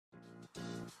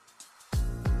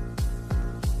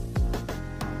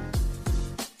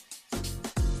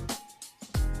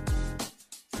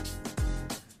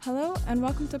Hello and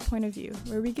welcome to Point of View,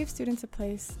 where we give students a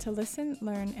place to listen,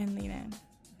 learn, and lean in.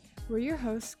 We're your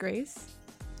hosts, Grace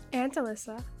and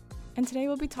Alyssa, and today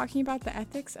we'll be talking about the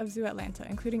ethics of Zoo Atlanta,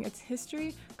 including its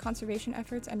history, conservation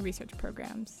efforts, and research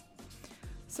programs.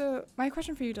 So my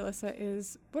question for you, Alyssa,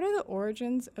 is what are the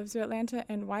origins of Zoo Atlanta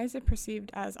and why is it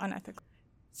perceived as unethical?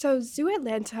 So Zoo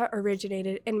Atlanta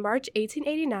originated in March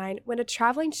 1889 when a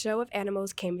traveling show of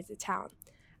animals came into town.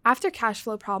 After cash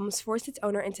flow problems forced its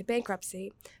owner into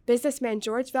bankruptcy, businessman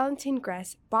George Valentin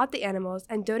Gress bought the animals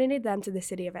and donated them to the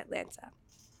city of Atlanta.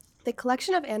 The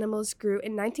collection of animals grew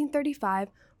in 1935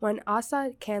 when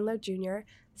Asa Candler Jr.,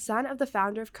 son of the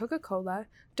founder of Coca-Cola,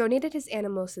 donated his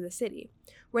animals to the city,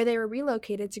 where they were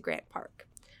relocated to Grant Park.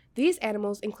 These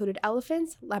animals included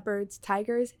elephants, leopards,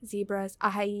 tigers, zebras,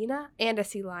 a hyena, and a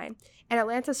sea lion, and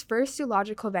Atlanta's first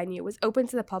zoological venue was open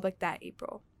to the public that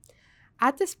April.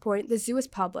 At this point, the zoo was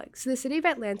public, so the city of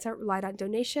Atlanta relied on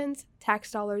donations, tax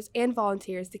dollars, and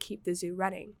volunteers to keep the zoo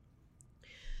running.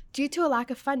 Due to a lack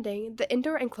of funding, the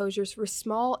indoor enclosures were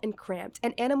small and cramped,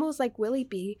 and animals like Willie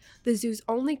B., the zoo's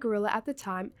only gorilla at the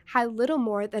time, had little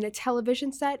more than a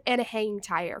television set and a hanging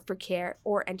tire for care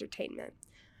or entertainment.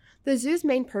 The zoo's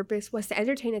main purpose was to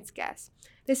entertain its guests.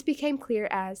 This became clear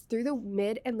as, through the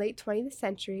mid and late 20th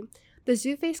century, the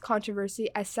zoo faced controversy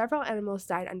as several animals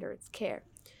died under its care.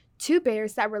 2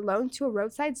 bears that were loaned to a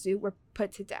roadside zoo were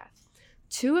put to death.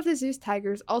 2 of the zoo's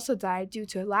tigers also died due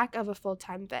to a lack of a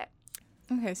full-time vet.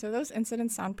 Okay, so those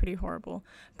incidents sound pretty horrible,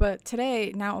 but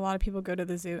today, now a lot of people go to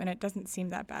the zoo and it doesn't seem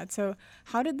that bad. So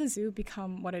how did the zoo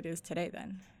become what it is today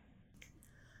then?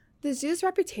 The zoo's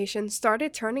reputation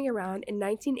started turning around in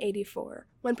 1984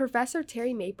 when Professor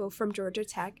Terry Maple from Georgia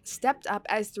Tech stepped up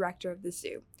as director of the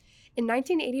zoo. In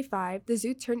 1985, the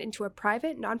zoo turned into a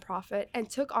private nonprofit and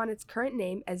took on its current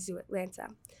name as Zoo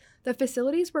Atlanta. The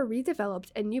facilities were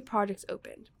redeveloped and new projects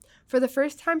opened. For the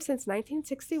first time since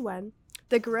 1961,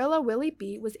 the gorilla Willie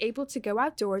B. was able to go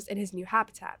outdoors in his new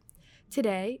habitat.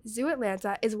 Today, Zoo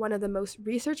Atlanta is one of the most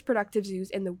research-productive zoos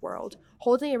in the world,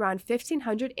 holding around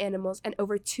 1,500 animals and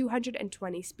over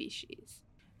 220 species.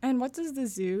 And what does the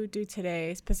zoo do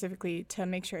today specifically to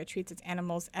make sure it treats its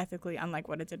animals ethically, unlike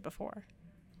what it did before?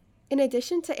 In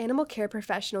addition to animal care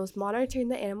professionals monitoring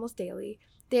the animals daily,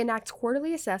 they enact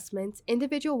quarterly assessments,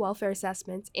 individual welfare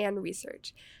assessments, and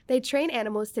research. They train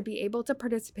animals to be able to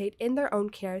participate in their own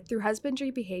care through husbandry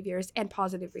behaviors and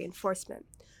positive reinforcement.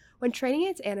 When training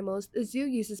its animals, the zoo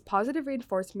uses positive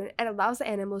reinforcement and allows the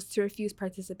animals to refuse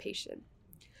participation.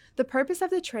 The purpose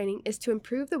of the training is to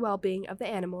improve the well-being of the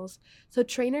animals, so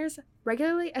trainers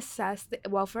regularly assess the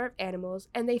welfare of animals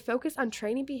and they focus on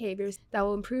training behaviors that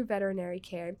will improve veterinary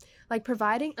care, like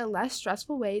providing a less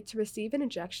stressful way to receive an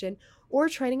injection or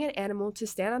training an animal to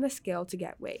stand on a scale to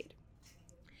get weighed.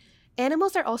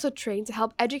 Animals are also trained to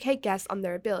help educate guests on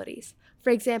their abilities.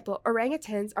 For example,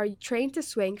 orangutans are trained to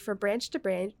swing from branch to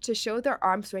branch to show their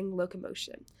arm swing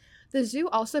locomotion. The zoo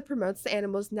also promotes the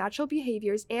animals' natural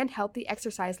behaviors and healthy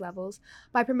exercise levels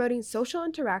by promoting social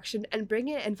interaction and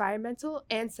bringing environmental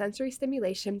and sensory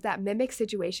stimulation that mimic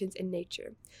situations in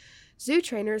nature. Zoo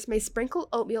trainers may sprinkle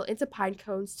oatmeal into pine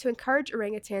cones to encourage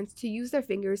orangutans to use their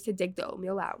fingers to dig the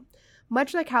oatmeal out,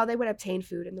 much like how they would obtain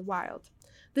food in the wild.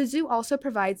 The zoo also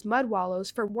provides mud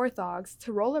wallows for warthogs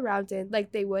to roll around in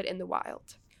like they would in the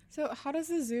wild. So how does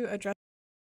the zoo address?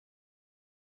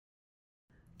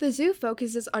 The zoo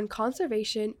focuses on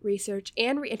conservation, research,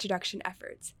 and reintroduction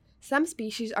efforts. Some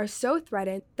species are so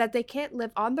threatened that they can't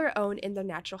live on their own in their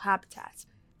natural habitats.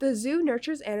 The zoo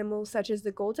nurtures animals such as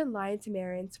the golden lion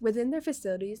tamarins within their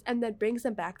facilities and then brings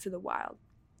them back to the wild.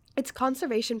 Its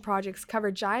conservation projects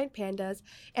cover giant pandas,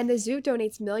 and the zoo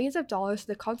donates millions of dollars to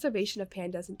the conservation of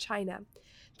pandas in China.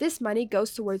 This money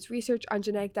goes towards research on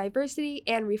genetic diversity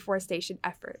and reforestation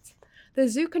efforts. The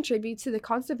zoo contributes to the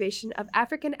conservation of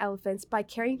African elephants by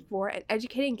caring for and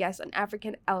educating guests on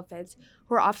African elephants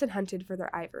who are often hunted for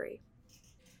their ivory.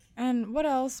 And what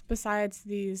else besides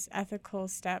these ethical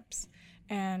steps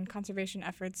and conservation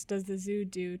efforts does the zoo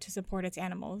do to support its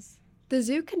animals? The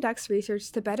zoo conducts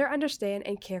research to better understand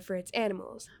and care for its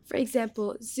animals. For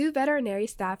example, zoo veterinary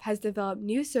staff has developed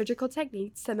new surgical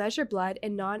techniques to measure blood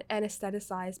in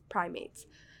non-anesthetized primates.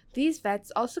 These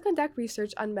vets also conduct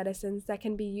research on medicines that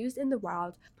can be used in the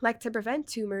wild, like to prevent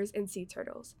tumors in sea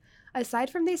turtles. Aside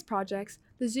from these projects,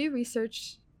 the zoo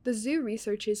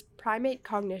researches primate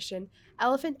cognition,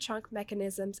 elephant trunk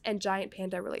mechanisms, and giant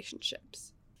panda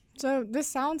relationships. So this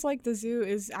sounds like the zoo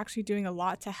is actually doing a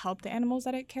lot to help the animals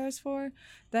that it cares for.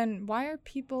 Then why are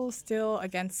people still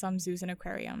against some zoos and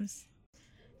aquariums?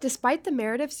 Despite the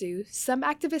merit of zoos, some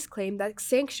activists claim that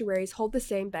sanctuaries hold the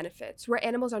same benefits, where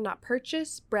animals are not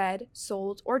purchased, bred,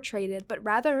 sold, or traded, but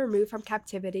rather removed from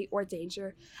captivity or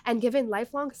danger and given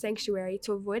lifelong sanctuary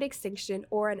to avoid extinction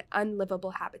or an unlivable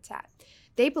habitat.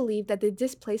 They believe that the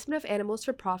displacement of animals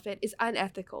for profit is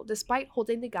unethical, despite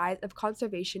holding the guise of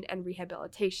conservation and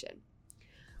rehabilitation.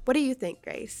 What do you think,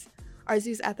 Grace? Are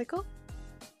zoos ethical?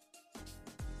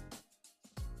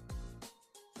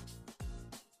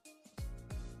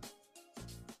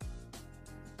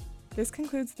 This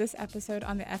concludes this episode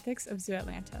on the ethics of Zoo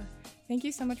Atlanta. Thank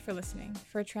you so much for listening.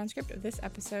 For a transcript of this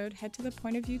episode, head to the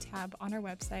Point of View tab on our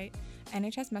website,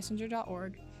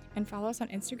 nhsmessenger.org, and follow us on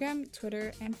Instagram,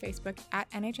 Twitter, and Facebook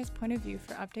at NHS Point of View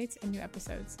for updates and new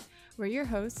episodes. We're your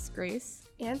hosts, Grace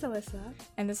and Alyssa,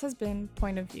 and this has been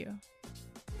Point of View.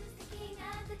 Who's the king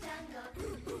of the jungle?